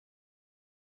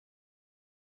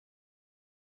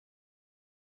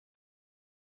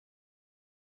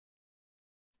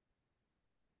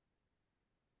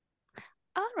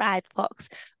All right, folks,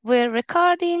 we're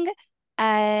recording.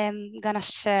 I'm gonna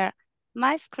share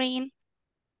my screen.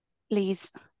 Please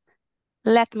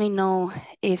let me know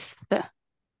if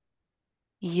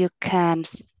you can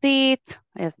see it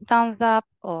with a thumbs up,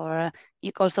 or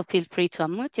you also feel free to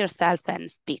unmute yourself and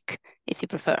speak if you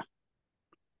prefer.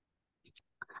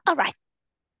 All right.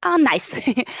 Oh, nice.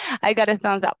 I got a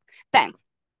thumbs up. Thanks.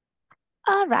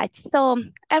 All right, so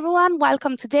everyone,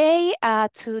 welcome today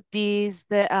to this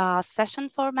session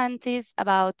for mentees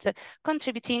about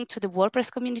contributing to the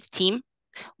WordPress community team.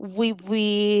 We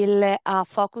will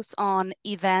focus on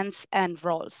events and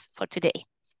roles for today.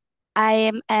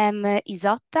 I am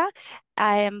Isotta.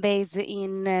 I am based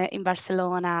in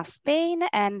Barcelona, Spain,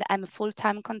 and I'm a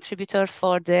full-time contributor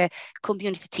for the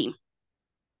community team.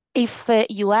 If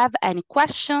you have any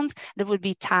questions, there will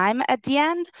be time at the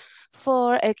end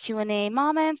for a Q&A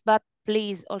moment, but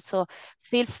please also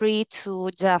feel free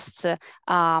to just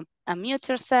unmute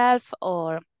yourself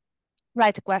or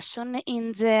write a question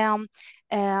in the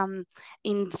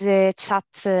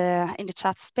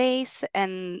chat space.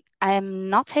 And I am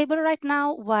not able right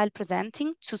now while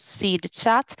presenting to see the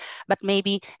chat, but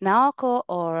maybe Naoko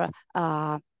or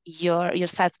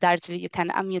yourself directly, you can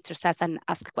unmute yourself and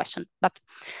ask a question. But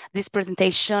this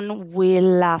presentation will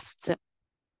last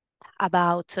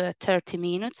about 30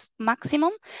 minutes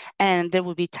maximum, and there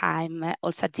will be time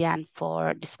also at the end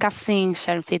for discussing,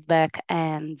 sharing feedback,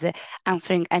 and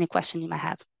answering any question you might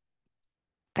have.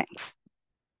 Thanks.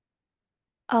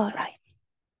 All right.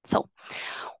 So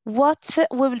what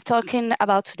we will be talking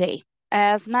about today.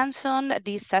 As mentioned,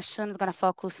 this session is going to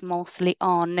focus mostly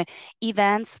on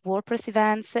events, WordPress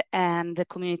events, and the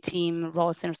community team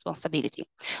roles and responsibility.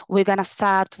 We're going to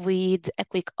start with a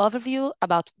quick overview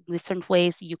about different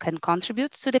ways you can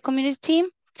contribute to the community team.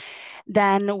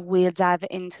 Then we'll dive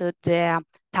into the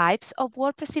types of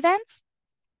WordPress events,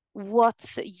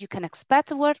 what you can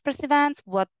expect at WordPress events,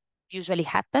 what usually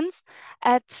happens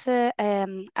at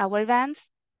our events.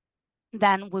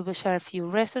 Then we will share a few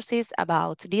resources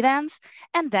about the events,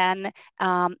 and then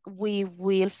we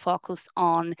will focus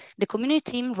on the community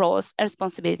team roles and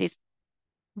responsibilities.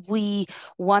 We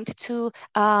wanted to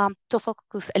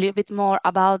focus a little bit more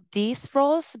about these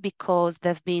roles because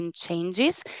there have been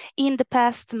changes in the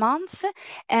past months,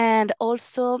 and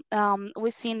also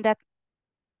we've seen that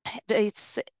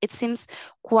it seems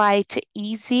quite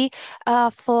easy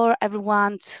for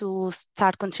everyone to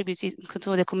start contributing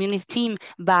to the community team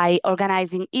by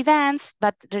organizing events,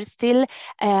 but there's still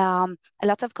a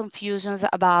lot of confusions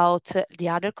about the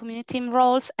other community team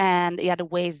roles and the other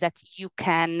ways that you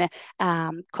can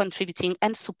contributing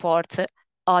and support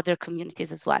other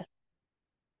communities as well.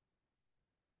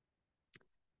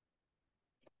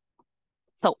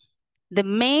 So the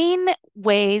main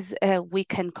ways we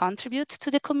can contribute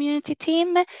to the community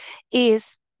team is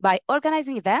by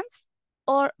organizing events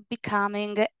or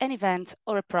becoming an event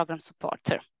or a program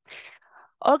supporter.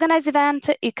 Organized event,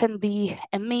 it can be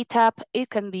a meetup, it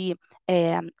can be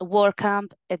a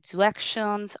WordCamp, a do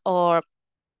actions, or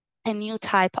a new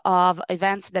type of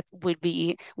events that we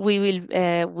will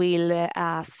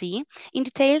see in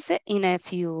details in a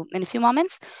few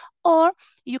moments. Or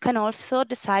you can also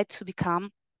decide to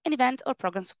become an event or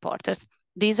program supporters.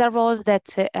 These are roles that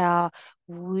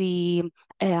we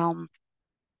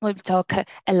will talk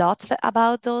a lot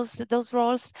about those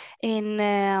roles in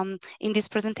this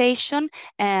presentation,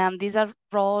 and these are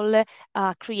roles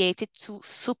created to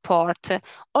support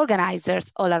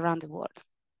organizers all around the world.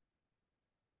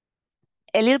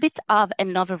 A little bit of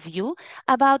an overview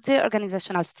about the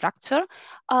organizational structure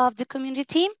of the community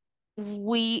team.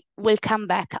 We will come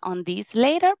back on this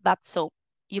later, but so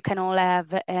you can all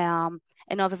have an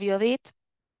overview of it.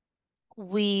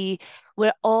 We're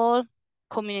all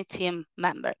community team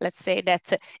member. Let's say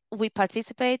that we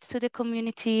participate to the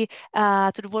community,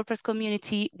 to the WordPress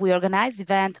community. We organize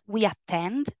events, we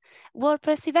attend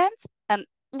WordPress events, and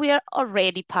we are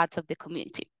already part of the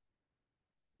community.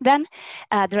 Then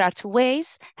there are two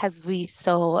ways, as we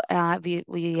saw,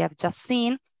 we have just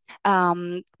seen,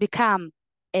 become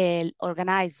an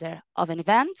organizer of an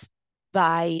event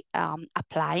by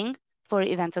applying for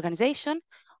event organization,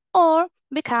 or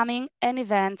becoming an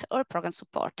event or program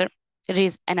supporter. There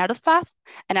is another path,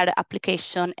 another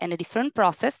application, and a different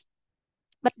process,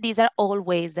 but these are all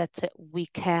ways that we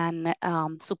can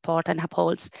support and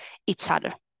uphold each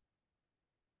other.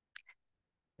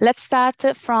 Let's start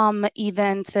from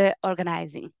event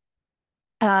organizing.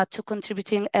 To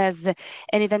contributing as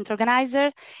an event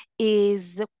organizer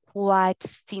is quite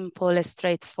simple and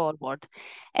straightforward.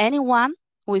 Anyone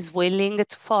who is willing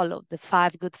to follow the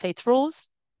 5 good faith rules,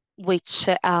 which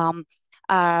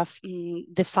are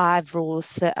the 5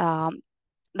 rules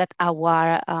that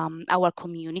our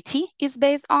community is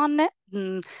based on.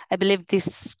 I believe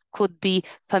this could be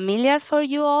familiar for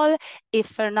you all.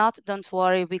 If not, don't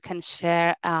worry, we can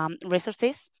share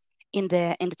resources in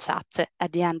the chat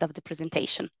at the end of the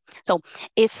presentation. So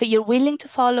if you're willing to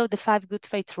follow the 5 good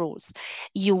faith rules,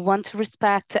 you want to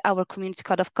respect our community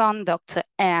code of conduct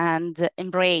and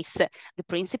embrace the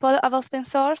principle of open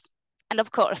source, and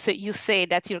of course, you say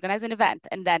that you organize an event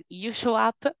and then you show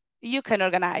up, you can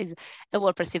organize a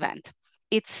WordPress event.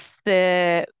 It's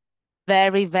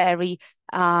very, very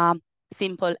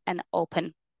simple and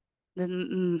open.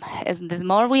 The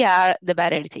more we are, the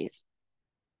better it is.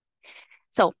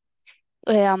 So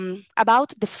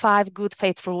about the 5 good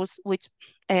faith rules, which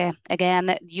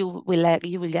again, you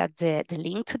will get the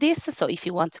link to this. So if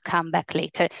you want to come back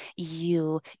later,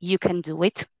 you can do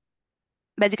it.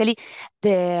 Basically,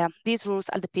 these rules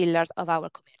are the pillars of our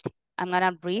community. I'm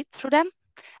gonna read through them.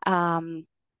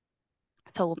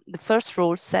 So the first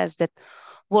rule says that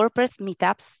WordPress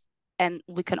meetups, and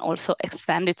we can also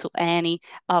extend it to any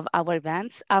of our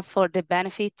events, are for the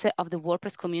benefit of the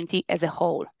WordPress community as a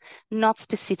whole, not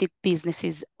specific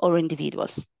businesses or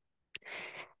individuals.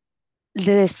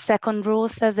 The second rule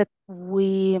says that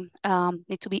we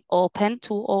need to be open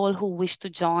to all who wish to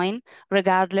join,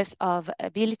 regardless of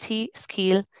ability,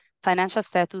 skill, financial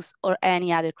status, or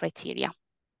any other criteria.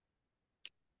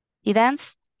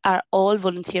 Events are all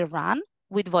volunteer run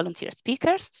with volunteer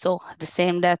speakers. So the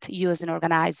same that you as an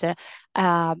organizer,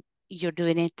 you're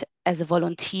doing it as a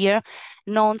volunteer.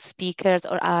 Non-speakers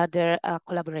or other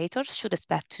collaborators should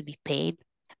expect to be paid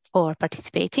for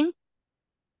participating.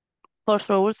 Fourth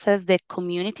rule says that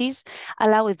communities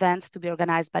allow events to be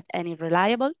organized by any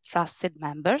reliable, trusted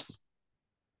members.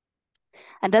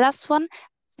 And the last one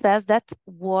says that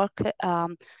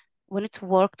we need to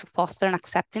work to foster an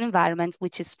accepting environment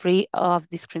which is free of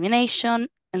discrimination,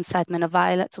 incitement of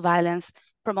to violence,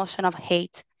 promotion of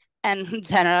hate, and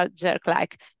general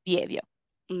jerk-like behavior.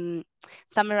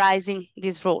 Summarizing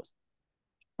these rules,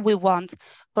 we want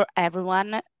for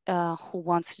everyone who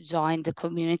wants to join the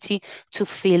community to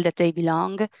feel that they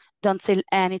belong, don't feel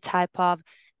any type of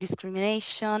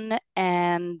discrimination,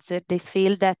 and they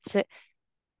feel that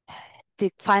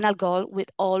the final goal will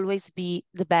always be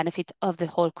the benefit of the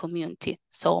whole community.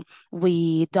 So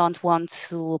we don't want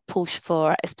to push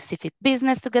for a specific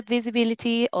business to get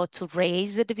visibility or to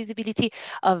raise the visibility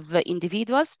of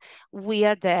individuals. We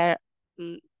are there,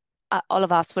 all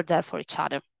of us were there for each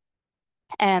other.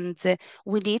 And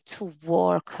we need to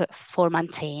work for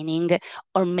maintaining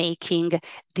or making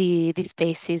the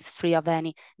spaces free of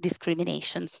any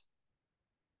discriminations.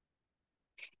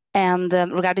 And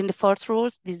regarding the fourth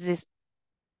rules, this is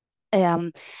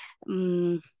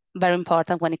very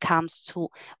important when it comes to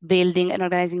building an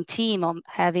organizing team or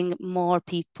having more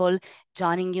people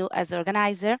joining you as an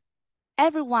organizer.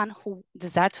 Everyone who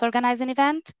desires to organize an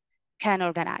event can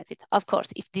organize it. Of course,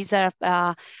 if these are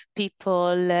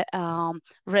people,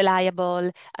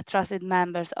 reliable, trusted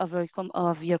members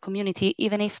of your community,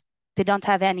 even if they don't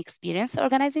have any experience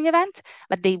organizing event,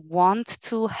 but they want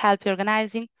to help you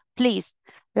organizing, please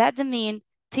let them in,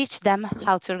 teach them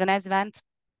how to organize events,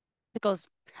 because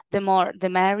the more the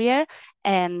merrier,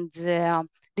 and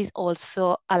this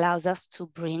also allows us to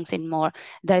bring in more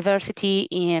diversity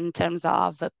in terms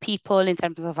of people, in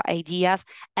terms of ideas,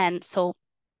 and so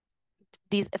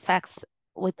these effects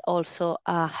would also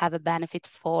have a benefit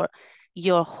for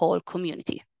your whole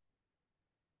community.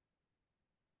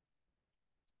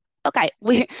 Okay,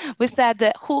 we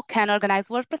said who can organize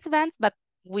WordPress events, but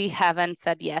we haven't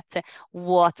said yet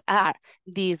what are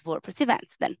these WordPress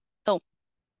events then. So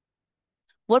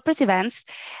WordPress events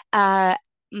are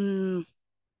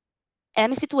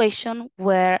any situation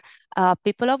where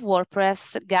people of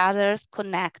WordPress gathers,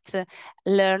 connect,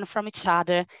 learn from each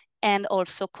other, and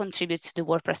also contribute to the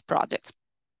WordPress project.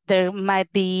 There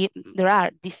are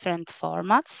different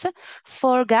formats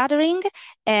for gathering,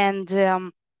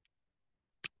 and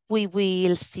we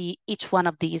will see each one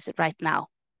of these right now.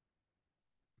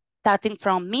 Starting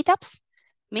from meetups.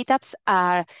 Meetups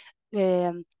are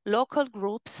local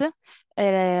groups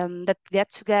that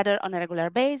get together on a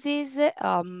regular basis.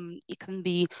 It can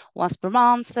be once per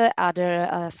month.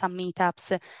 Some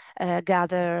meetups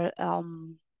gather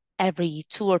every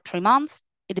 2 or 3 months.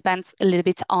 It depends a little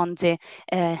bit on the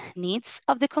needs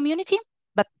of the community.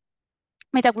 But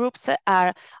meetup groups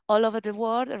are all over the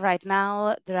world. Right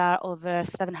now, there are over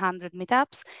 700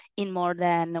 meetups in more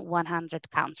than 100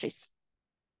 countries.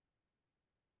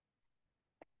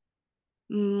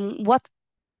 What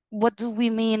do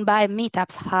we mean by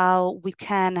meetups? How we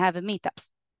can have a meetups?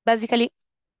 Basically,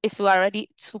 if you are already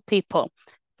 2 people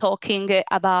talking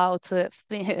about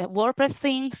WordPress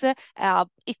things,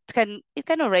 it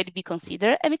can already be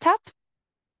considered a meetup.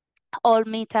 All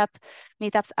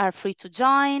meetups are free to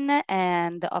join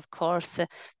and, of course,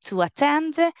 to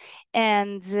attend.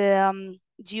 And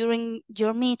during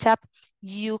your meetup,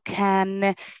 you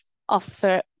can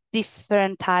offer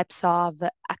different types of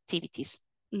activities.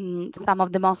 Some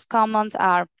of the most common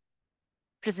are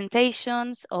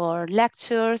presentations or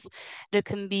lectures. There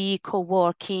can be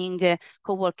co-working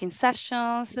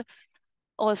sessions,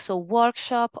 also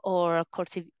workshop or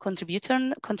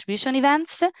contribution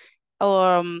events,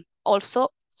 or also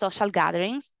social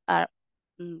gatherings are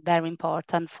very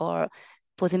important for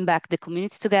putting back the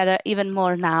community together, even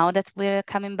more now that we're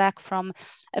coming back from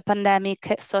a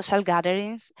pandemic. Social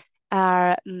gatherings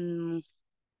are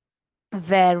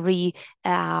very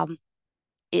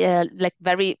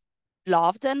very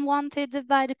loved and wanted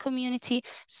by the community,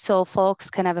 so folks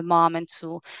can have a moment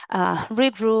to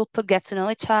regroup, get to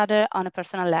know each other on a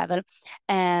personal level,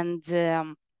 and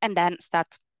then start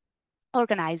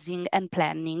organizing and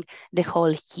planning the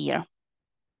whole year.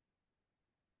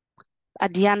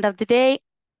 At the end of the day,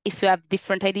 if you have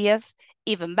different ideas,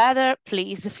 even better,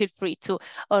 please feel free to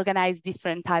organize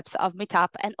different types of meetup,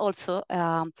 and also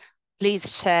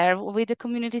please share with the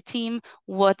community team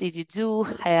what did you do,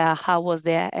 how was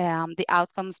the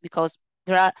outcomes, because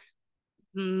there are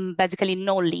basically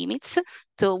no limits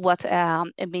to what a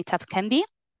meetup can be,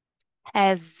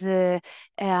 as the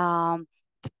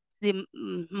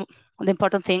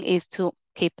important thing is to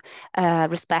keep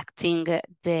respecting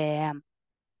the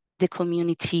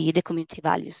community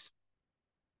values.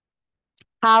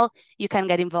 How you can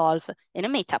get involved in a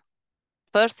meetup?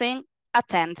 First thing,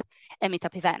 attend a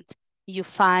meetup event. You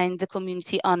find the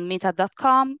community on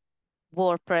meetup.com.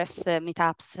 WordPress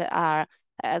meetups are,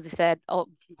 as I said, all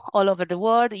over the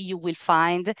world. You will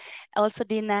find also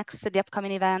the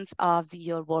upcoming events of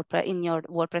your WordPress in your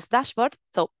WordPress dashboard.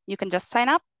 So you can just sign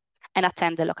up and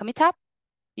attend the local meetup.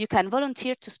 You can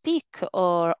volunteer to speak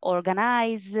or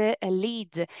organize,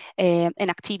 lead an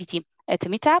activity at a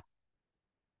meetup.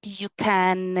 You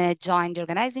can join the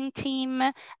organizing team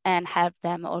and help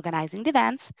them organizing the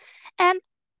events. And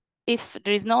if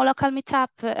there is no local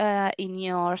meetup in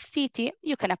your city,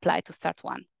 you can apply to start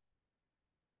one.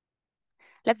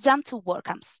 Let's jump to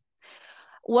WordCamps.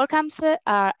 WordCamps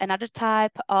are another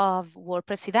type of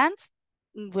WordPress events.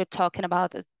 We're talking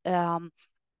about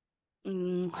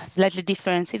slightly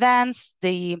different events.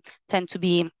 They tend to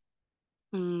be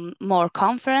more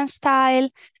conference style,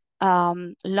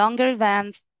 longer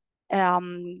events,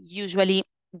 usually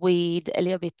with a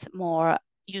little bit more.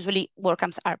 Usually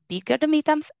WordCamps are bigger than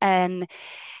meetups, and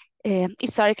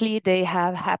historically they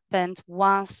have happened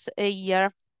once a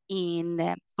year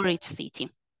for each city.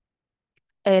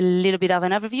 A little bit of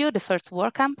an overview. The first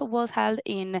WordCamp was held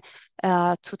in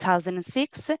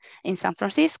 2006 in San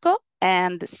Francisco.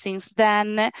 And since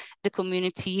then, the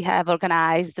community have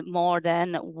organized more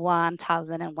than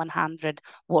 1,100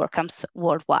 WordCamps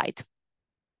worldwide.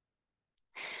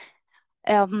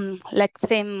 Like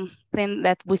same thing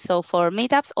that we saw for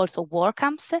meetups, also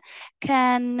WordCamps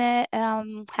can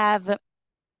have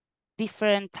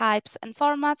different types and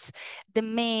formats. The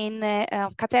main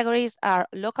categories are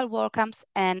local WordCamps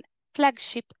and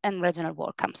flagship and regional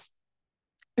WordCamps.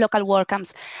 Local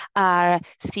WordCamps are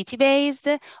city-based,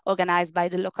 organized by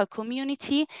the local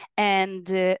community, and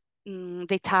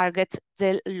they target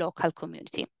the local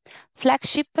community.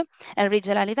 Flagship and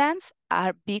regional events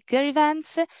are bigger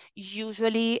events,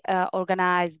 usually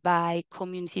organized by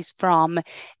communities from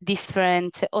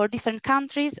different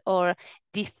countries or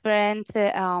different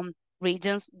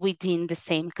regions within the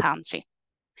same country.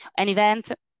 An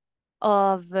event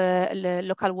of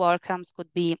local WordCamps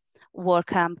could be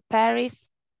WordCamp Paris,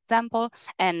 example,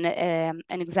 and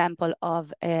an example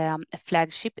of a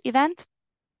flagship event.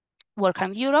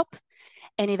 WordCamp Europe,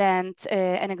 an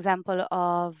example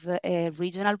of a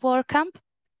regional WordCamp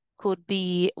could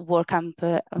be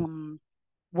WordCamp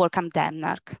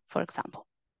Denmark, for example.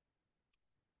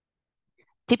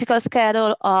 Typical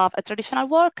schedule of a traditional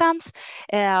WordCamps.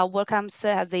 WordCamps,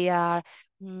 as they are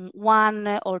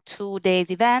 1 or 2 days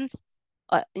events,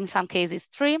 in some cases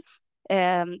 3.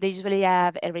 They usually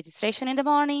have a registration in the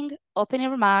morning, opening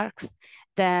remarks,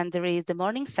 then there is the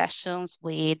morning sessions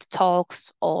with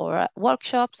talks or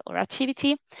workshops or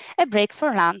activity, a break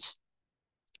for lunch.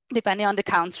 Depending on the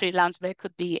country, lunch break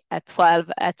could be at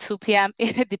 12, at 2 p.m.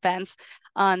 It depends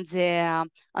on the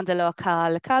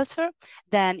local culture.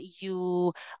 Then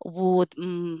you would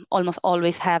almost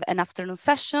always have an afternoon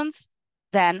sessions,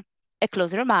 then a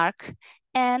closing remark,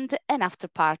 and an after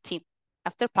party.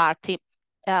 After party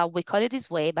we call it this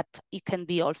way, but it can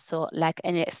be also like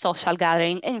a social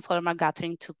gathering, an informal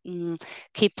gathering to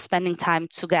keep spending time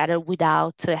together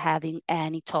without having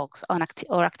any talks on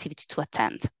or activity to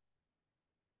attend.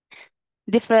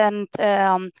 Different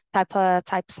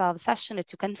types of session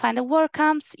that you can find at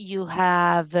WordCamps. You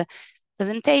have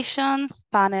presentations,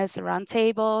 panels,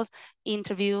 roundtables,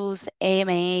 interviews,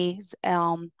 AMAs,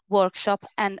 workshop,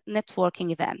 and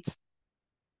networking events.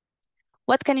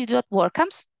 What can you do at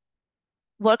WordCamps?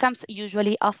 WordCamps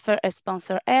usually offer a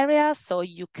sponsor area, so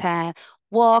you can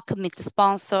walk, meet the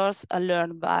sponsors,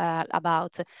 learn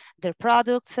about their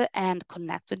products, and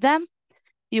connect with them.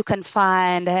 You can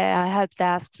find help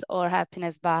desks or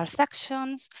happiness bar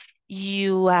sections.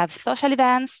 You have social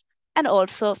events, and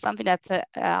also something that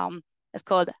is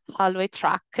called hallway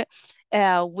track,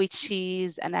 which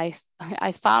is, and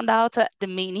I found out the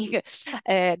meaning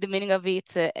of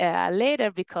it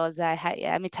later because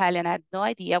I'm Italian. I had no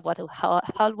idea what a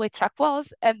hallway track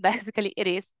was, and basically it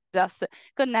is just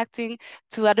connecting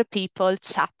to other people,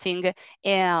 chatting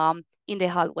in the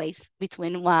hallways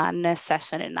between one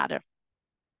session and another.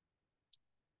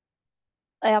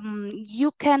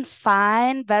 You can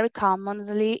find very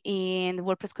commonly in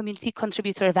WordPress community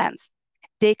contributor events.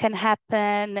 They can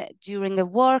happen during a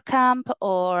WordCamp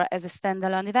or as a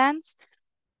standalone events.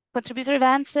 Contributor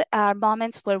events are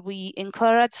moments where we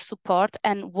encourage, support,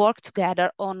 and work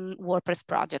together on WordPress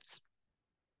projects.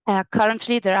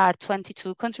 Currently, there are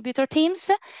 22 contributor teams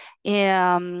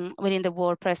within the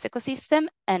WordPress ecosystem,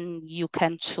 and you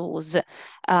can choose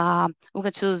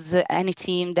any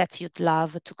team that you'd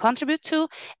love to contribute to.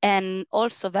 And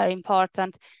also very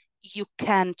important, you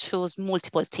can choose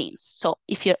multiple teams. So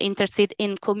if you're interested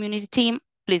in community team,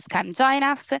 please come join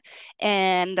us.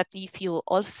 And that if you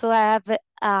also have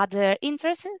other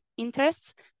interests,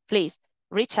 please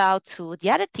reach out to the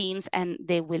other teams and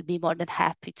they will be more than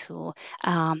happy to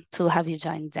have you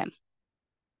join them.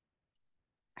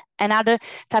 Another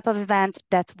type of event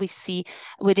that we see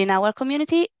within our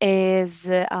community is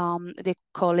we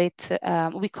call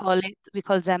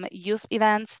them youth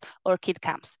events or kid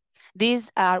camps.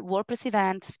 These are WordPress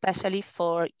events, especially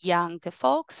for young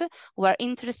folks who are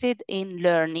interested in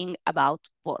learning about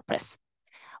WordPress.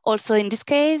 Also, in this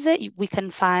case, we can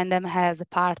find them as a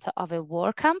part of a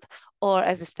WordCamp or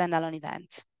as a standalone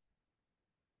event.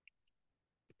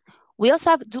 We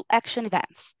also have Do Action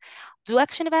events. Do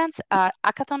Action events are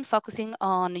hackathon focusing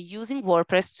on using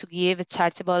WordPress to give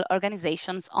charitable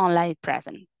organizations online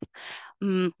presence.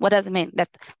 What does it mean? That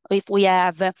if we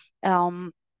have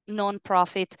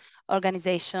non-profit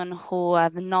organization who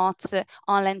have not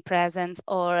online presence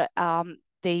or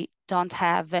they don't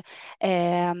have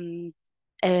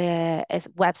a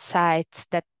website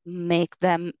that make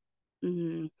them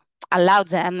allow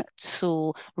them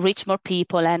to reach more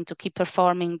people and to keep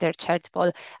performing their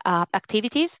charitable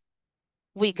activities,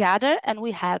 we gather and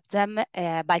we help them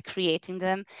by creating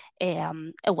them a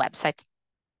website.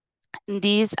 And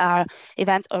these are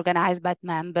events organized by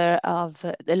members of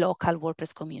the local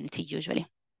WordPress community usually.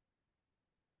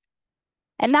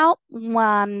 And now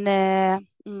one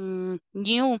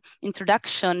new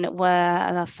introduction,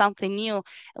 something new.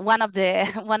 One of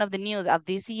the news of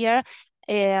this year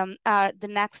are the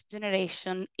next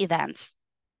generation events.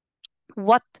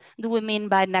 What do we mean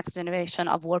by next generation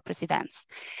of WordPress events?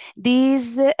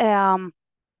 These are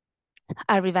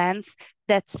events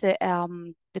that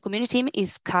the community team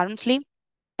is currently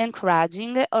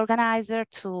encouraging organizer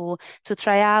to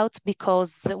try out,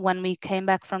 because when we came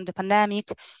back from the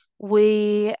pandemic,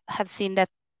 we have seen that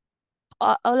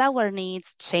all our needs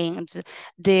changed.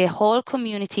 The whole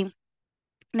community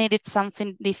needed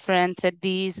something different.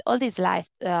 All these life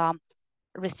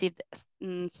received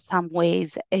in some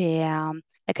ways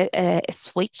like a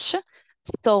switch.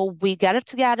 So we gathered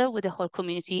together with the whole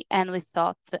community and we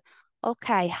thought,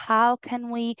 okay, how can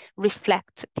we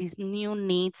reflect these new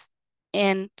needs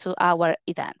into our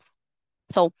events?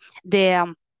 So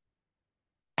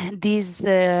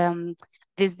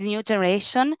this new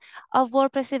generation of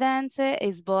WordPress events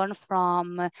is born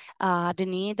from the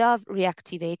need of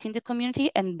reactivating the community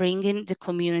and bringing the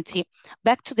community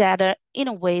back together in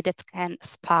a way that can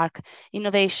spark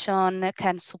innovation,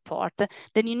 can support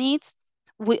the new needs.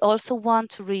 We also want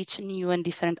to reach new and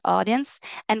different audience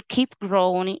and keep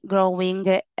growing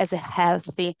as a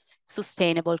healthy,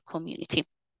 sustainable community.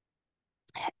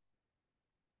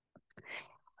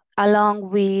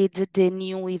 Along with the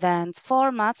new event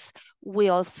formats, we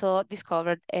also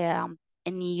discovered a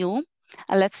new,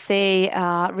 let's say,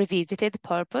 revisited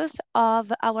purpose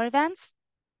of our events.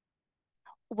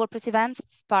 WordPress events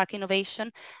spark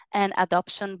innovation and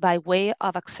adoption by way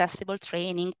of accessible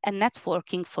training and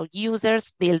networking for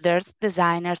users, builders,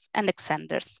 designers, and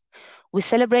extenders. We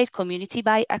celebrate community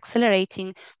by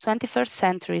accelerating 21st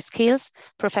century skills,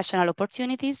 professional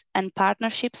opportunities, and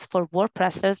partnerships for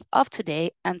WordPressers of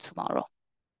today and tomorrow.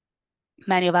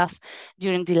 Many of us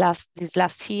during these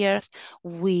last years,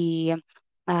 we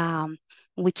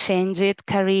changed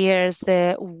careers.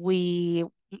 We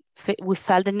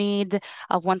felt the need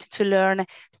of wanting to learn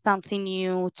something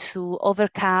new, to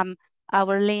overcome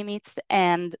our limits,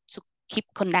 and to keep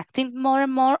connecting more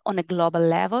and more on a global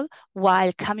level,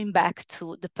 while coming back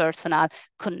to the personal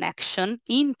connection,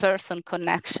 in-person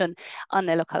connection on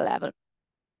a local level.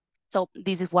 So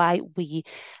this is why we,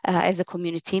 as a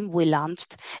community team, we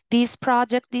launched this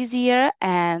project this year,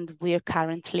 and we're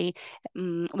currently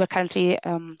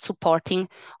supporting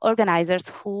organizers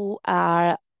who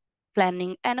are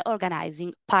planning and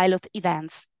organizing pilot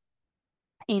events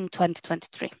in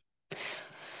 2023.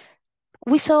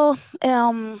 We saw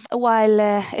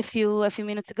a few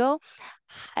minutes ago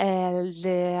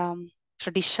the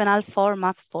traditional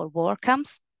formats for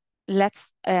WordCamps.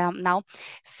 Let's now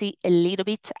see a little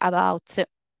bit about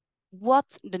what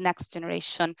the next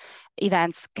generation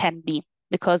events can be,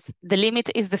 because the limit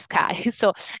is the sky.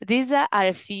 So these are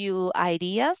a few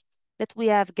ideas that we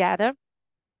have gathered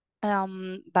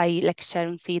by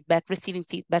sharing feedback, receiving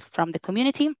feedback from the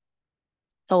community.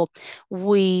 So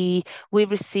we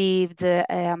received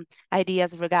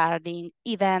ideas regarding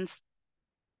events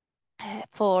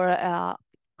for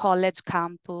college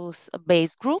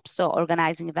campus-based groups, so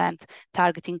organizing events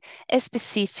targeting a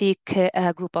specific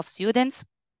group of students,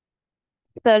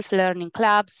 self-learning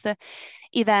clubs,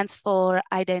 events for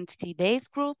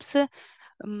identity-based groups,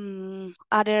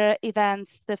 other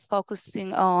events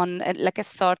focusing on like a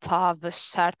sort of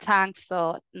Shark Tank,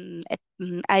 so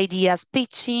ideas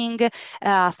pitching,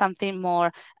 something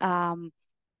more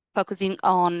focusing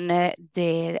on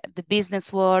the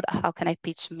business world. How can I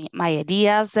pitch my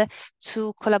ideas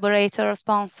to collaborator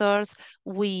sponsors?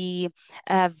 We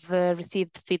have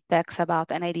received feedbacks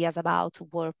about and ideas about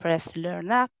WordPress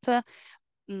Learn Up,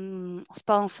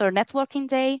 sponsor networking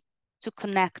day to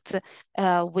connect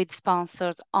with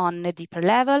sponsors on a deeper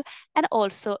level, and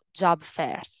also job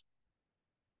fairs.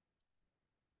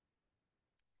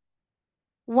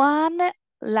 One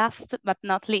last but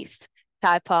not least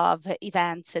type of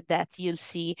events that you'll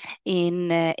see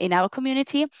in our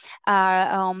community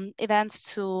are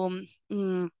events to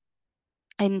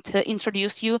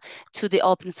introduce you to the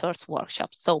open source workshop.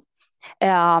 So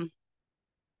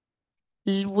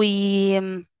we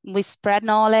spread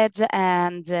knowledge,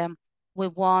 and we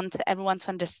want everyone to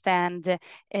understand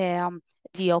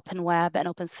the open web and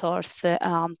open source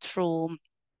through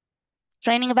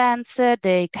training events.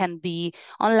 They can be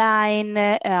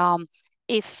online.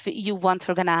 If you want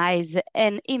to organize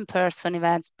an in-person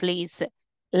event, please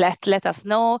let us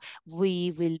know.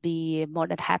 We will be more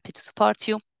than happy to support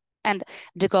you. And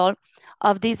the goal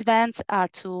of these events are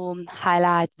to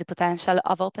highlight the potential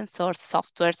of open source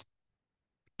softwares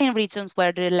in regions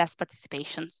where there are less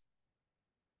participations.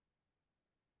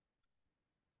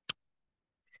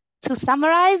 To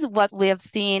summarize what we have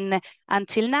seen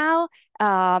until now,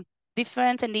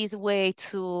 different and easy way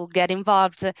to get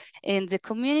involved in the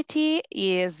community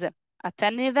is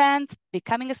attend an event,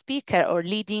 becoming a speaker, or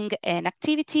leading an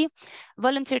activity.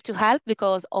 Volunteer to help,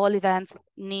 because all events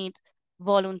need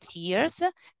volunteers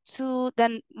to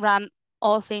then run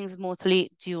all things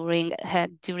smoothly during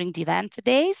the event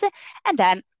days. And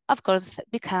then, of course,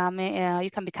 you can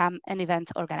become an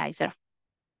event organizer.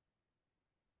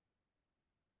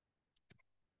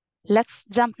 Let's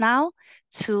jump now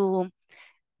to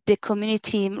the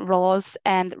community roles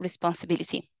and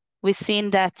responsibility. We've seen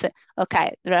that,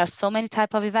 okay, there are so many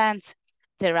types of events.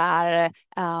 There are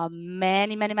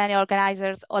many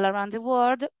organizers all around the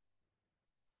world.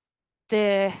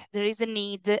 There is a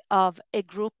need of a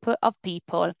group of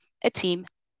people, a team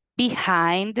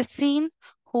behind the scene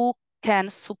who can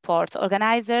support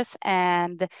organizers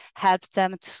and help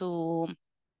them to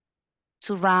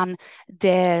run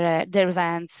their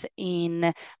events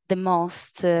in the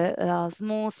most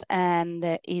smooth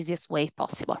and easiest way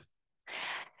possible.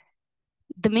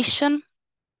 The mission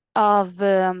of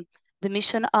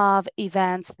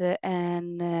events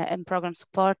and program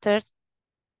supporters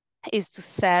is to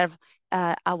serve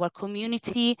our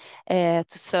community, to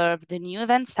serve the new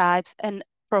event types, and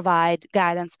provide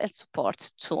guidance and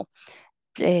support to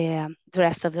the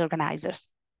rest of the organizers.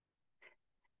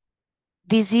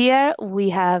 This year we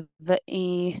have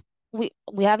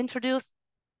introduced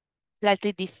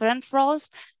slightly different roles.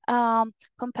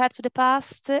 compared to the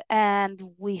past, and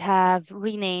we have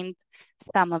renamed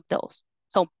some of those.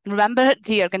 So remember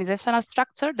the organizational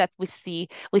structure that we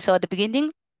saw at the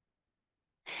beginning?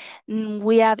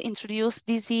 We have introduced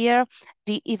this year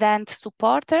the event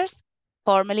supporters.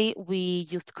 Formerly, we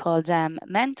used to call them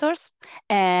mentors,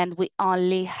 and we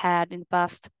only had in the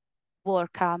past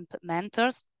WordCamp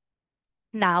mentors.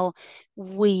 Now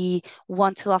we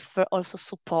want to offer also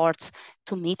support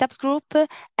to Meetups group,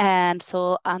 and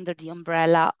so under the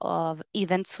umbrella of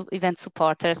event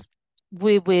supporters,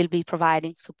 we will be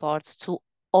providing support to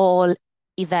all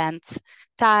event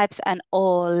types and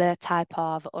all type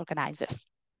of organizers.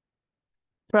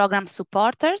 Program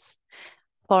supporters,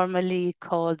 formerly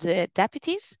called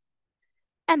deputies,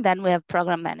 and then we have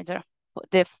program manager,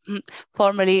 the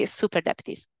formerly super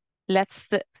deputies. Let's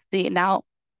see now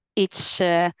each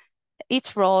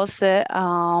roles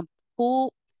who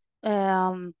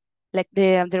like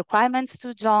the requirements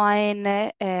to join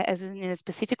as in a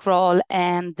specific role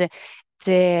and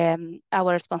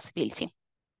our responsibility.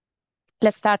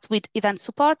 Let's start with event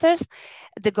supporters.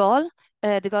 The goal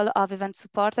of event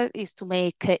supporters is to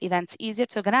make events easier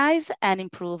to organize and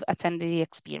improve attendee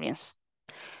experience.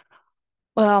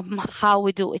 How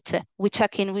we do it? We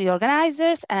check in with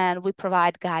organizers and we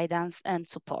provide guidance and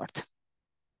support.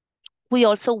 We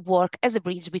also work as a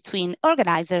bridge between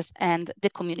organizers and the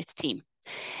community team.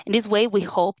 In this way, we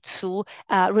hope to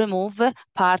remove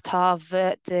part of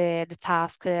the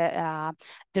task, the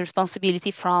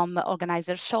responsibility from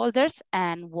organizers' shoulders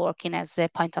and working as a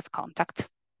point of contact.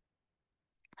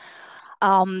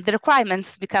 The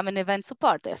requirements to become an event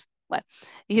supporter. Well,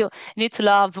 you need to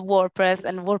love WordPress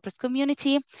and WordPress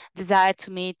community, desire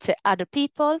to meet other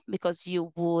people because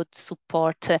you would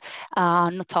support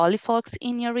not only folks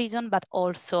in your region, but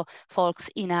also folks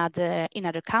in other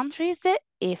countries.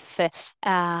 If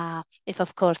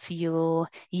of course you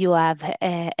have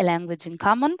a language in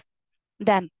common,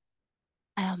 then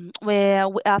we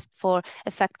ask for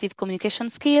effective communication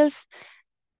skills,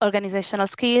 organizational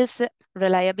skills,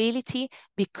 reliability,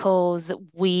 because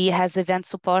we as event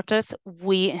supporters,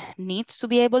 we need to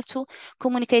be able to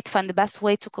communicate, find the best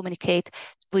way to communicate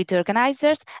with the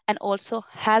organizers and also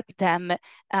help them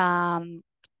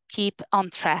keep on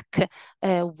track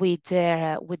with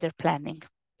their planning.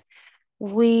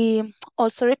 We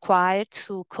also require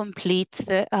to complete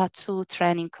 2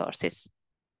 training courses.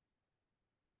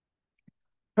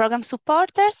 Program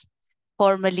supporters,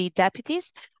 formerly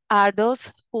deputies, are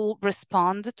those who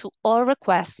respond to all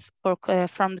requests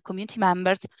from the community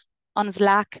members on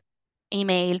Slack,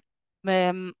 email.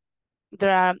 There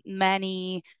are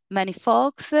many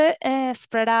folks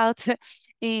spread out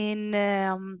in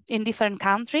different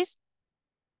countries,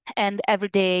 and every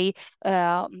day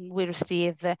we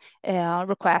receive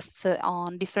requests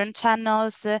on different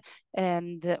channels,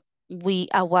 and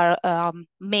our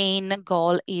main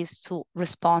goal is to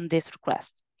respond these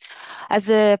requests. As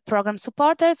a program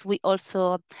supporters, we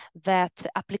also vet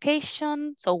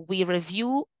application. So we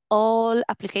review all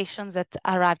applications that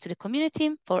arrive to the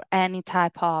community for any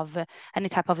type of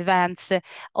events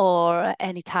or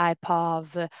any type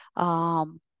of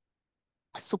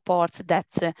support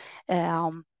that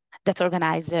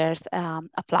organizers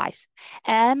applies.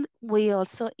 And we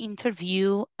also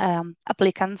interview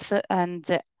applicants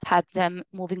and help them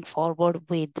moving forward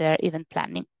with their event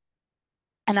planning.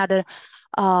 Another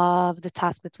of the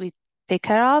tasks that we take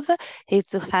care of is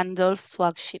to handle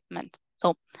swag shipment.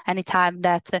 So anytime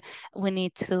that an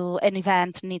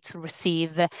event needs to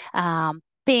receive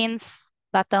pins,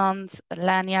 buttons,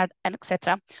 lanyard, and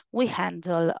etc., we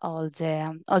handle all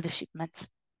the shipments.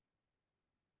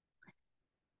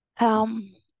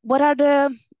 What are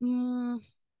the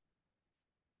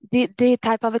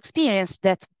type of experience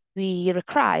that we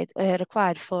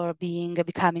required for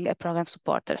becoming a program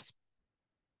supporters?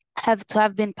 Have to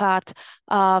have been part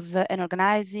of an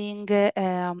organizing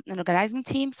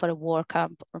team for a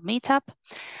WordCamp or Meetup.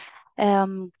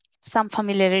 Some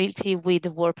familiarity with the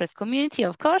WordPress community,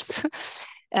 of course.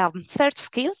 Search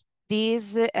skills.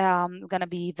 These gonna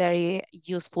be very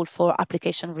useful for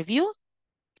application review.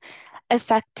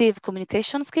 Effective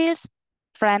communication skills,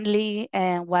 friendly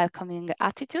and welcoming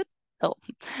attitude. So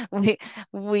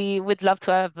we would love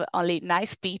to have only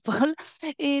nice people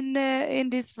in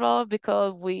this role,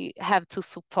 because we have to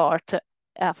support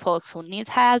folks who need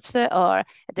help or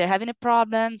they're having a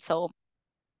problem. So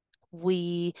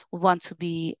we want to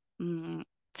be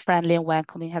friendly and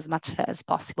welcoming as much as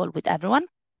possible with everyone.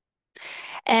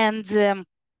 And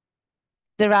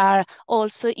there are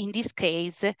also, in this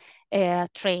case,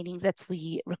 trainings that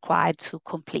we require to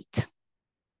complete.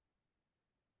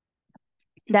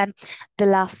 Then the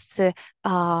last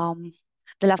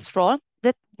The last role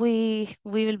that we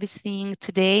will be seeing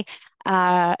today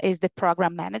is the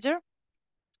program manager,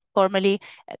 formerly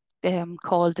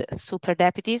called super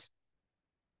deputies.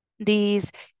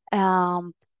 These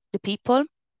the people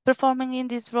performing in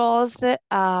these roles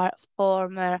are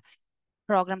former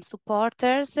program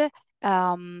supporters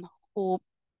who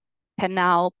can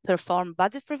now perform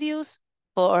budget reviews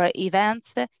for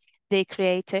events. They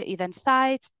create event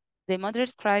sites, they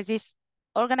moderate crisis,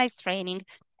 organize training,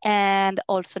 and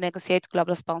also negotiate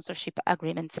global sponsorship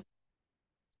agreements.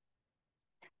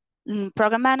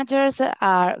 Program managers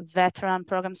are veteran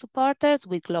program supporters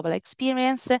with global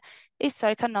experience,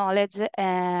 historical knowledge,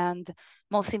 and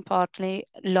most importantly,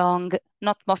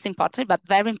 not most importantly, but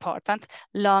very important,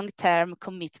 long-term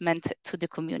commitment to the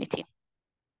community.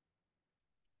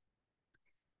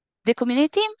 The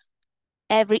community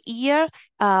every year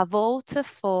vote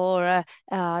for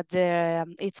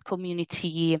its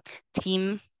community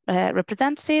team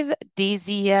representative. This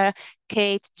year,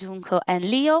 Kate, Junko, and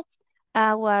Leo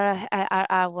are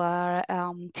our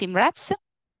team reps.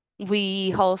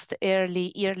 We host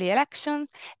yearly elections.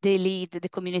 They lead the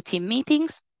community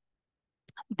meetings.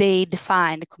 They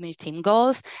define the community team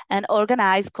goals and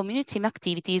organize community team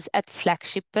activities at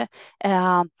flagship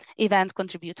event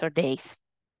contributor days.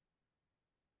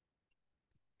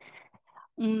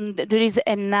 There is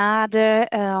another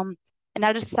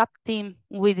sub-team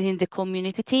within the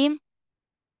community team.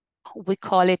 We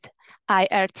call it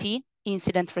IRT,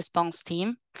 Incident Response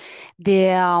Team.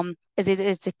 It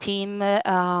is the team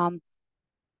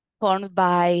formed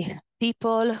by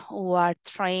people who are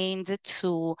trained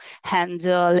to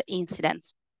handle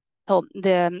incidents. So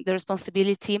the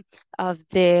responsibility of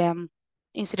the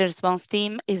incident response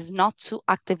team is not to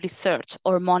actively search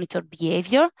or monitor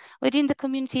behavior within the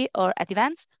community or at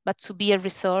events, but to be a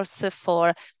resource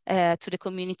for to the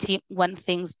community when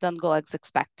things don't go as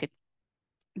expected.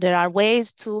 There are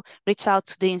ways to reach out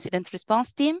to the incident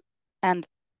response team, and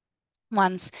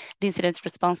once the incident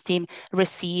response team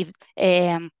received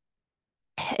an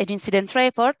incident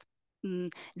report,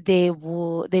 they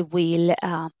will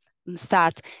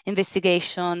start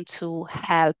investigation to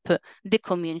help the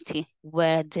community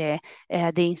where the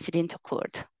incident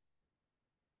occurred.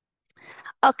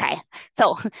 Okay,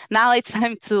 so now it's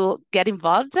time to get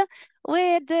involved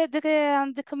with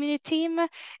the community team.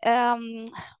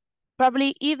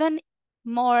 Probably even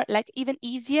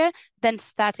easier than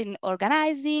starting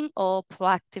organizing or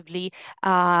proactively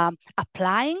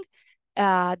applying.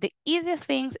 The easiest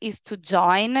thing is to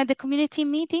join the community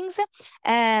meetings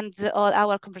and all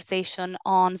our conversation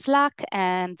on Slack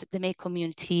and the Make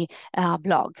Community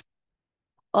blog.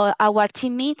 Our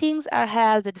team meetings are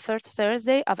held the first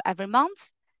Thursday of every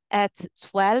month at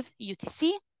 12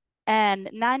 UTC and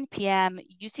 9 p.m.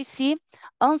 UTC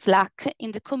on Slack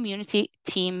in the community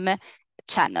team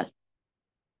channel.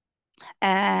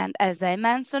 And as I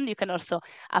mentioned, you can also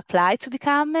apply to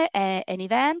become an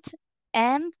event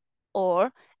and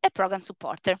or a program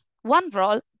supporter. One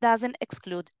role doesn't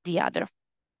exclude the other.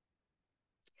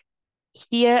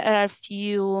 Here are a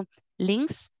few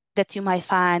links that you might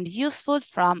find useful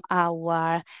from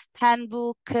our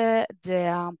handbook,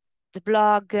 the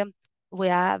blog. We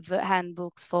have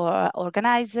handbooks for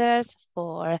organizers,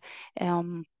 for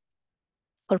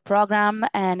program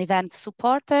and event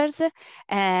supporters,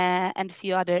 and a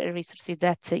few other resources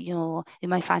that you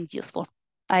might find useful.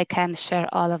 I can share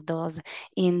all of those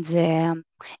in the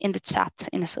chat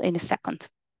in a second.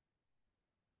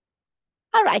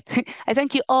 All right, I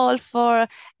thank you all for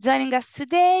joining us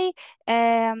today.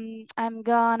 I'm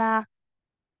gonna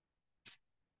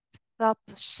stop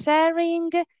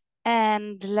sharing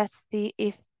and let's see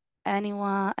if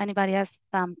anybody has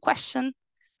some question.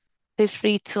 Feel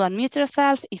free to unmute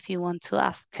yourself if you want to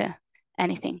ask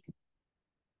anything.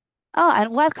 Oh,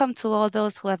 and welcome to all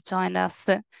those who have joined us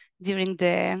during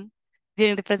the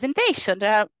presentation.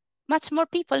 There are much more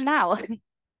people now.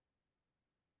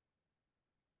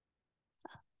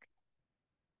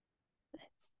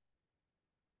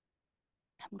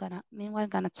 Meanwhile, I'm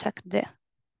gonna check the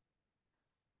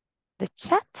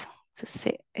chat to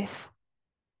see if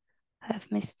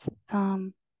I've missed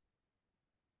some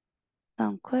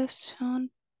question.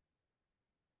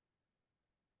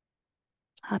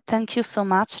 Thank you so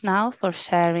much now for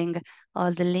sharing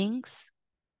all the links.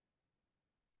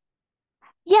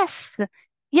 Yes,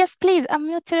 please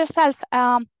unmute yourself.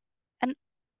 And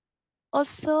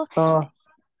also, hi,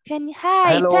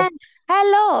 Hello, thanks.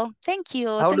 Hello, thank you.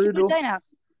 how Thank do you you for do? joining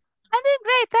us. I'm doing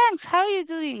great, thanks. How are you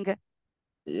doing?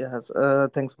 Yes,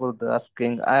 thanks for the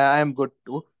asking. I am good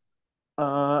too.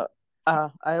 Uh, I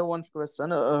have one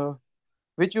question.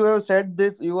 which you have said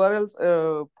this URLs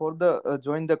for the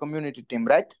join the community team,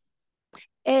 right?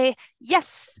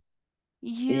 Yes,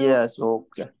 you. Yes.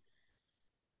 Okay.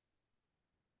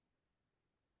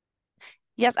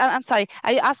 Yes, I'm sorry.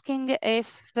 Are you asking if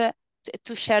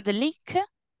to share the link?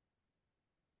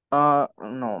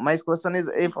 No. My question is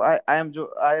if I am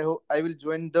I will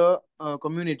join the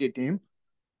community team.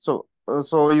 So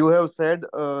you have said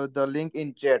the link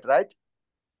in chat, right?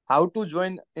 How to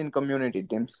join in community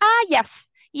teams? Ah, yes,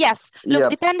 yes.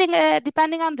 Look, Yep.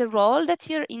 depending on the role that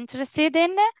you're interested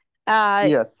in, uh,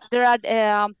 Yes. there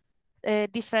are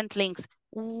different links.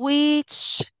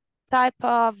 Which type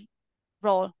of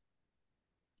role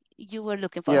you were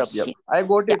looking for Yep. Yep. here? I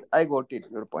got Yeah. it. I got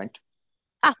it. Your point.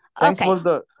 Ah, Thanks okay. for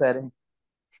the sharing.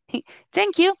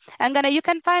 Thank you. You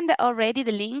can find already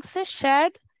the links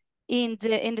shared in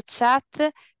the chat.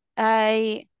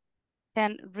 I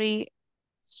can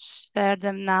re-share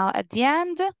them now at the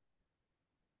end,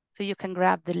 so you can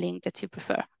grab the link that you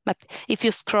prefer. But if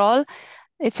you scroll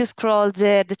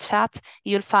the chat,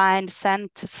 you'll find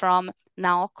sent from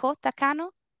Naoko Takano.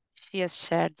 She has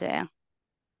shared the.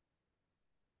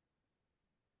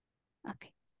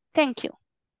 Okay. Thank you.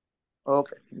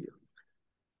 Okay. Thank you.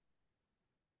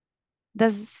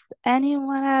 Does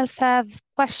anyone else have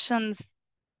questions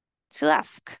to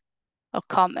ask or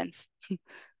comments?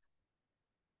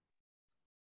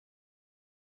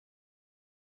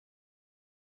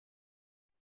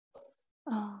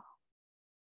 Oh,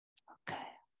 okay.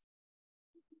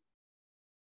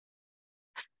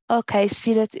 Okay,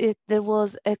 see that there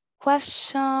was a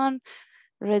question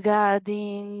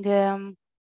regarding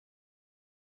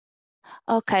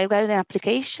regarding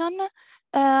application.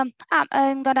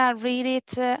 I'm gonna read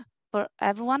it for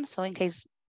everyone, so in case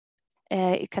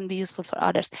it can be useful for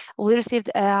others. We received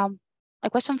a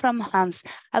question from Hans.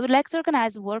 I would like to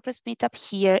organize a WordPress meetup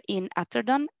here in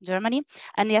Atterdon, Germany.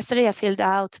 And yesterday I filled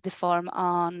out the form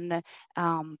on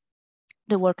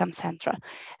the WordCamps Central,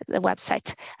 the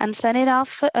website, and send it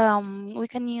off. We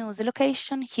can use the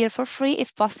location here for free.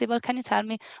 If possible, can you tell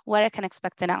me where I can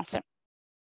expect an answer?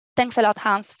 Thanks a lot,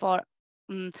 Hans, for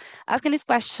asking this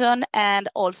question, and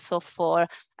also for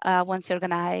once you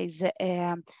organize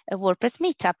a WordPress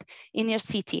meetup in your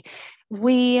city.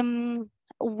 We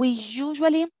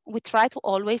usually try to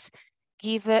always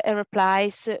give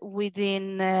replies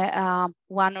within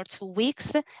 1 or 2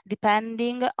 weeks,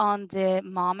 depending on the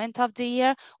moment of the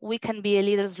year. We can be a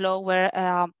little slower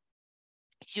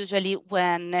usually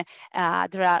when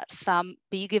there are some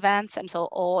big events, and so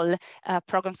all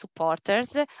program supporters,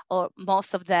 or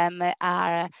most of them,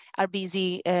 are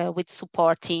busy with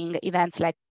supporting events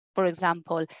like, for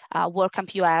example,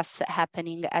 WordCamp US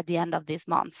happening at the end of this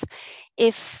month.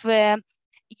 If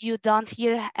you don't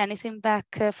hear anything back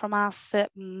from us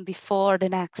before the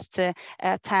next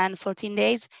 10, 14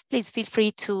 days, please feel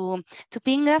free to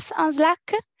ping us on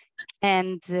Slack,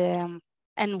 and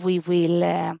we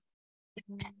will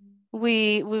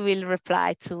we will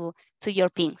reply to your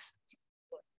pings.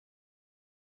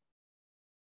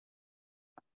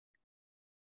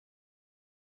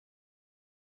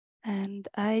 And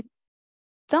I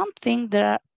don't think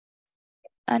there are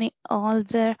any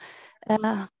other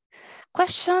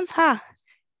questions.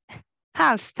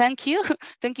 Hans, thank you.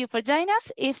 Thank you for joining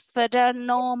us. If there are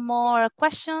no more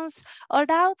questions or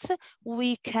doubts,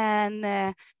 we can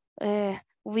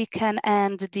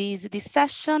end this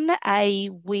session. I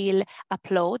will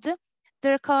upload the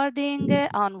recording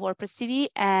on WordPress TV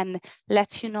and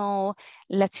let you know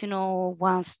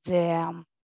once the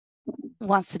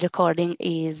recording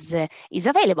is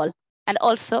available. And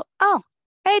also, oh,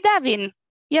 hey, Davin,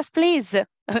 yes, please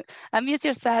unmute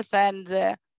yourself and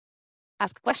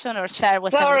ask a question or share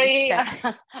what somebody Sorry.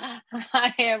 shared.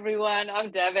 Hi, everyone. I'm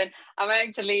Devin. I'm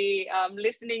actually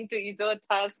listening to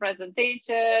Isota's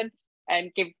presentation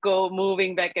and keep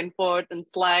moving back and forth in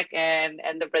Slack and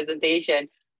the presentation.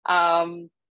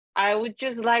 I would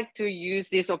just like to use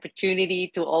this opportunity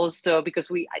to also, because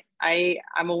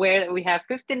I'm aware that we have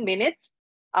 15 minutes.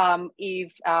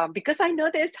 If because I know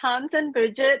there's Hans and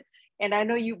Bridget, and I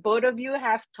know you both of you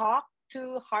have talked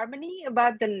to Harmony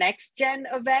about the next gen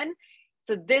event.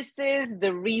 So this is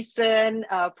the recent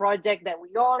project that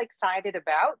we all excited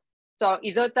about. So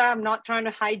Isota, I'm not trying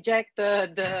to hijack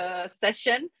the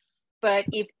session, but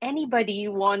if anybody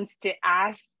wants to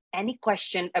ask any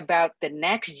question about the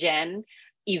next gen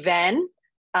event,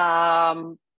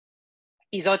 Isota,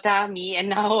 me, and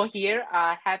Nao here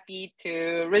are happy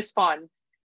to respond.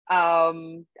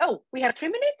 Oh, we have 3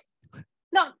 minutes?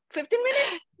 No, 15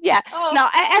 minutes? Yeah, Oh. no,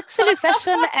 actually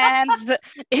session ends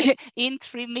in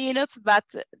 3 minutes, but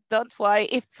don't worry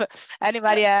if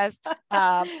anybody has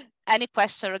any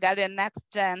question regarding next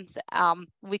gen,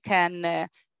 we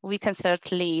can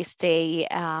certainly stay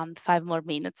 5 more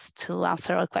minutes to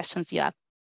answer all questions you have.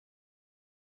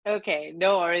 Okay,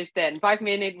 no worries then. 5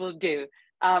 minutes will do.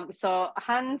 So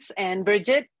Hans and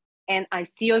Bridget, and I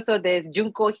see also there's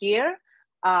Junko here.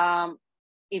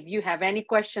 If you have any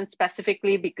questions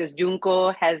specifically, because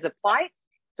Junko has applied.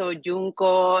 So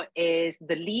Junko is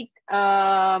the lead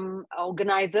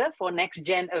organizer for Next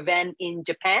Gen event in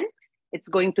Japan. It's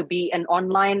going to be an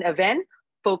online event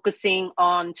focusing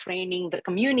on training the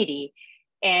community.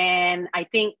 And I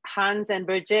think Hans and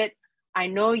Bridget, I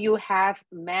know you have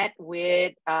met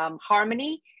with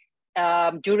Harmony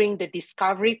during the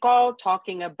discovery call,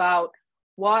 talking about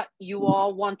what you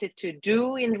all wanted to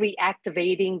do in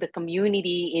reactivating the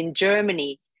community in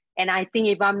Germany. And I think,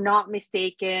 if I'm not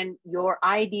mistaken, your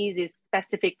ideas is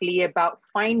specifically about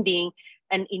finding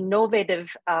an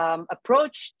innovative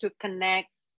approach to connect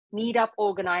meetup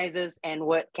organizers and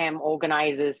WordCamp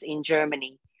organizers in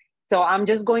Germany. So I'm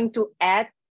just going to add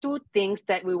 2 things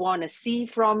that we want to see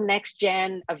from next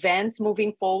gen events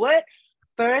moving forward.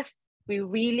 First, we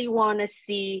really want to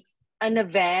see an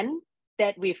event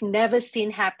that we've never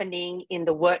seen happening in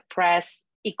the WordPress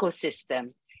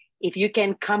ecosystem. If you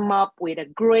can come up with a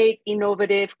great,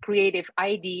 innovative, creative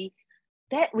idea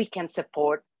that we can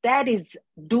support, that is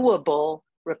doable,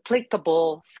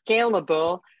 replicable,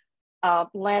 scalable,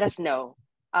 let us know.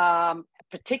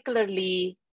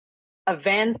 Particularly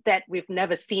events that we've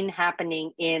never seen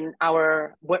happening in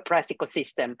our WordPress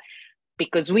ecosystem,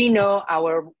 because we know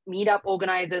our meetup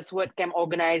organizers, WordCamp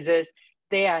organizers,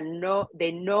 they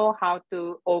know how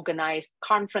to organize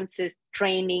conferences,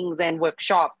 trainings, and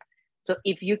workshops. So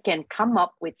if you can come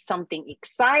up with something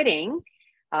exciting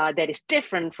that is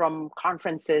different from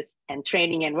conferences and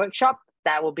training and workshop,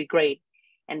 that will be great.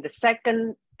 And the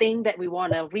second thing that we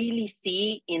want to really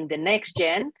see in the next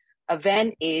gen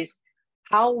event is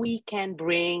how we can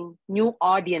bring new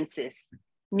audiences,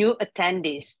 new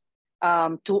attendees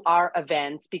to our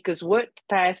events, because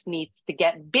WordPress needs to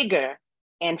get bigger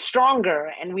and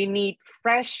stronger, and we need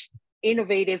fresh,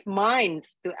 innovative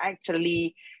minds to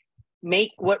actually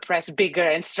make WordPress bigger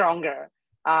and stronger.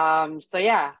 So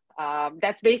yeah,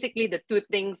 that's basically the 2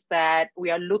 things that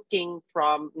we are looking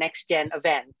from next gen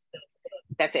events.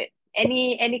 That's it.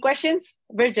 Any questions?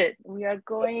 Bridget, we are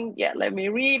going, yeah, let me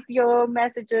read your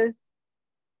messages.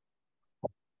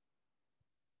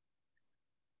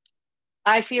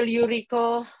 I feel you,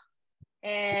 Rico.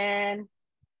 And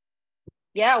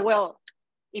yeah, well,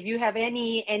 if you have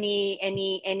anything,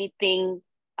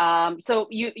 so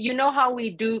you know how we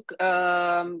do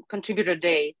contributor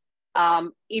day.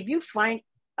 If you find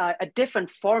a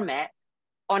different format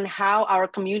on how our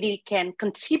community can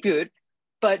contribute,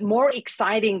 but more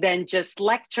exciting than just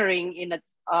lecturing in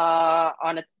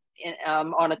on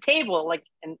a table, like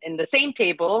in the same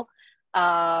table,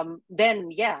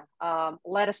 then yeah,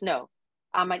 let us know.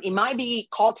 It might be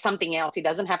called something else. It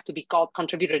doesn't have to be called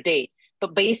Contributor Day,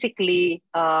 but basically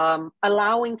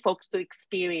allowing folks to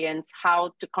experience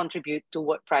how to contribute to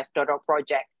WordPress.org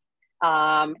project.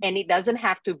 And it doesn't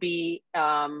have to be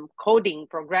coding,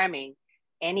 programming,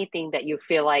 anything that you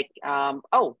feel like,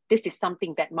 oh, this is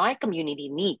something that my community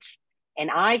needs, and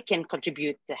I can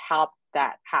contribute to help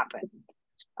that happen.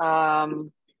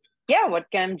 Yeah,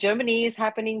 WordCamp Germany is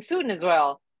happening soon as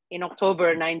well, in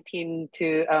October 19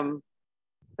 to,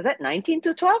 was that 19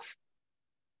 to 12?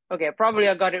 Okay, probably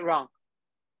I got it wrong.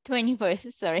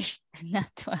 21st, sorry, not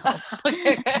 12.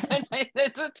 Okay,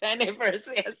 21st,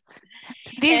 yes.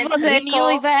 This And was a Rico,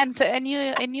 new event, a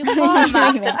new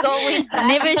format, event. going back.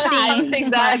 Never seen. something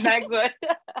that backward.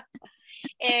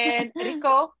 And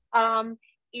Rico,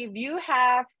 if you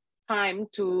have time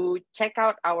to check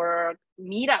out our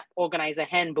meetup organizer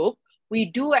handbook, we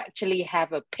do actually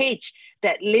have a page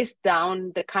that lists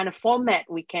down the kind of format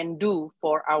we can do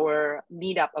for our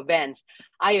meetup events.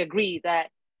 I agree that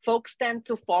folks tend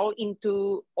to fall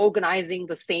into organizing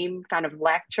the same kind of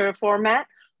lecture format,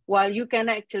 while you can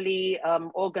actually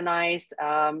organize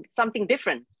something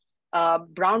different,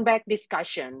 brown bag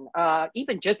discussion,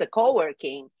 even just a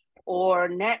co-working or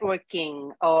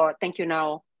networking, or thank you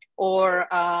now, or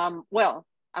well,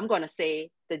 I'm gonna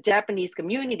say the Japanese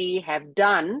community have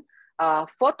done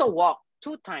photo walk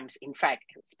 2 times, in fact,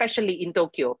 especially in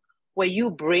Tokyo, where you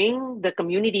bring the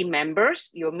community members,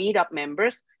 your meetup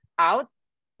members out,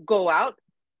 go out,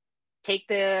 take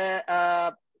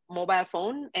the mobile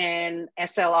phone and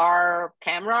SLR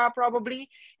camera probably,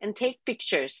 and take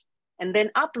pictures, and then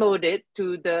upload it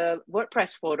to the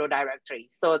WordPress photo directory.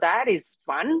 So that is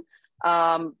fun.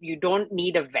 You don't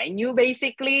need a venue,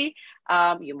 basically.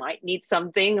 You might need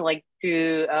something like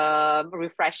to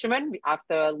refreshment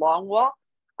after a long walk.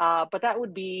 But that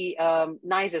would be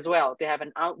nice as well to have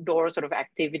an outdoor sort of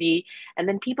activity. And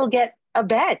then people get a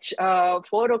badge, a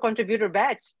photo contributor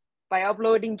badge by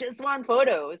uploading just one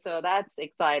photo. So that's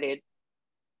excited.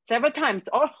 Several times,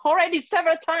 already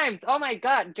several times. Oh my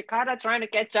God, Jakarta trying to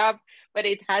catch up, but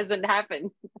it hasn't happened.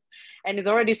 And it's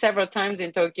already several times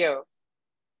in Tokyo.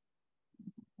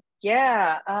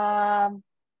 Yeah,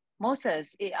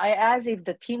 Moses, I asked if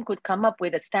the team could come up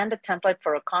with a standard template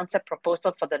for a concept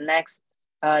proposal for the next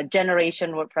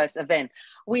generation WordPress event.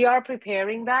 We are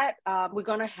preparing that. We're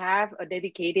going to have a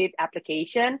dedicated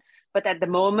application, but at the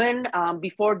moment,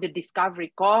 before the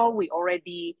discovery call, we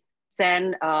already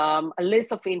send a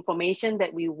list of information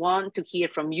that we want to hear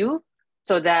from you.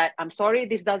 So that, I'm sorry,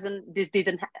 this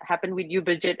didn't happen with you,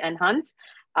 Bridget and Hans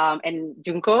and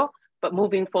Junko. But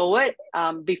moving forward,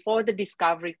 before the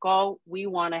discovery call, we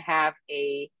want to have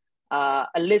a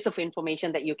list of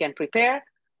information that you can prepare.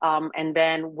 And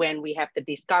then when we have the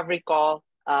discovery call,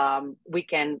 we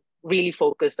can really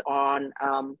focus on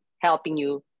helping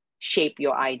you shape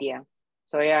your idea.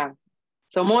 So yeah.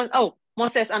 So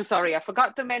Moses, I'm sorry, I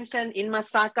forgot to mention in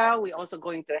Masaka, we're also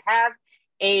going to have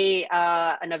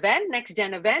an event, next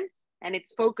gen event, and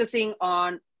it's focusing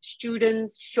on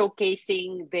students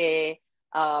showcasing their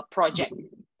project.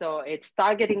 So it's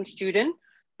targeting student,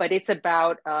 but it's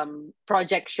about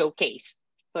project showcase.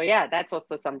 So yeah, that's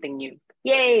also something new.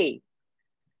 Yay!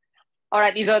 All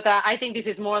right, Izota, I think this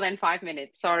is more than 5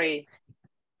 minutes. Sorry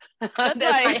that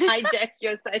I hijacked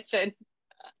your session.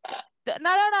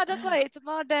 No, that's why it's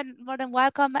more than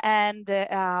welcome and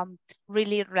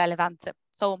really relevant.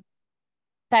 So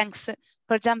thanks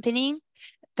for jumping in.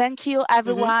 Thank you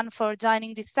everyone for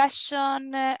joining this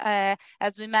session.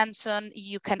 As we mentioned,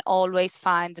 you can always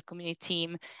find the community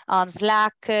team on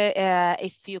Slack.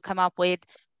 If you come up with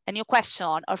a new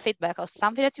question or feedback or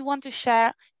something that you want to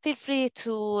share, feel free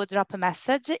to drop a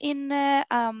message in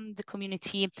the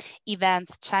community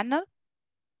events channel,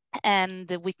 and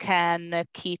we can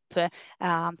keep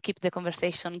the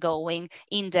conversation going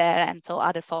in there, and so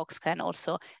other folks can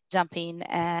also jump in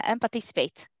and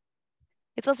participate.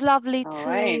 It was lovely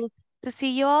to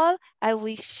see you all. I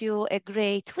wish you a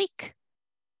great week.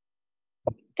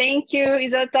 Thank you,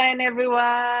 Izota and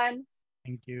everyone.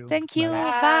 Thank you. Thank you.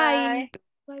 Bye.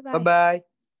 Bye. Bye-bye.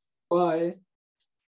 Bye.